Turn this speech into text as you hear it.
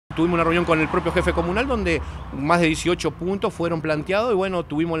Tuvimos una reunión con el propio jefe comunal donde más de 18 puntos fueron planteados y bueno,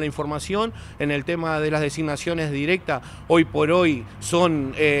 tuvimos la información en el tema de las designaciones directas. Hoy por hoy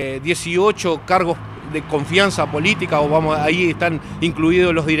son 18 cargos de confianza política, ahí están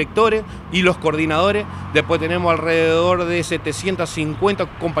incluidos los directores y los coordinadores. Después tenemos alrededor de 750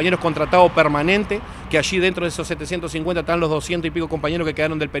 compañeros contratados permanentes, que allí dentro de esos 750 están los 200 y pico compañeros que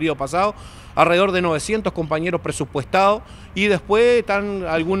quedaron del periodo pasado, alrededor de 900 compañeros presupuestados y después están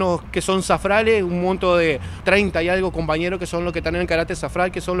algunos que son zafrales, un monto de 30 y algo compañeros que son los que están en el carácter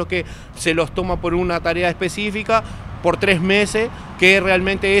zafral, que son los que se los toma por una tarea específica por 3 meses, que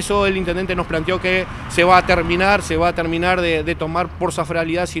realmente eso el intendente nos planteó que se va a terminar de tomar por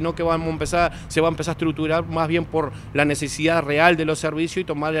zafralidad, sino que se va a empezar a estructurar más bien por la necesidad real de los servicios y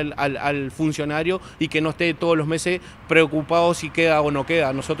tomar al funcionario y que no esté todos los meses preocupado si queda o no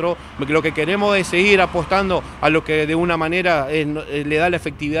queda. Nosotros lo que queremos es seguir apostando a lo que de una manera le da la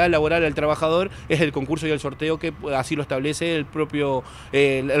efectividad laboral al trabajador, es el concurso y el sorteo, que así lo establece el propio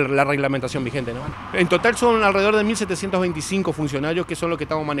la reglamentación vigente, ¿no? En total son alrededor de 1.725 funcionarios, que son los que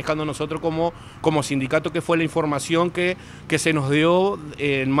estamos manejando nosotros como sindicato, que fue la información que se nos dio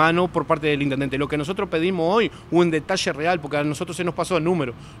en mano por parte del intendente. Lo que nosotros pedimos hoy, un detalle real, porque a nosotros se nos pasó el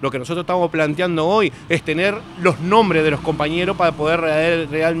número. Lo que nosotros estamos planteando hoy es tener los nombres de los compañeros para poder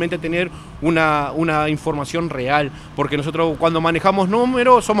realmente tener una información real, porque nosotros cuando manejamos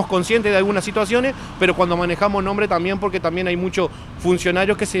números somos conscientes de algunas situaciones, pero cuando manejamos nombre también, porque también hay muchos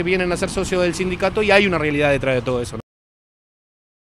funcionarios que se vienen a ser socios del sindicato y hay una realidad detrás de todo eso, ¿no?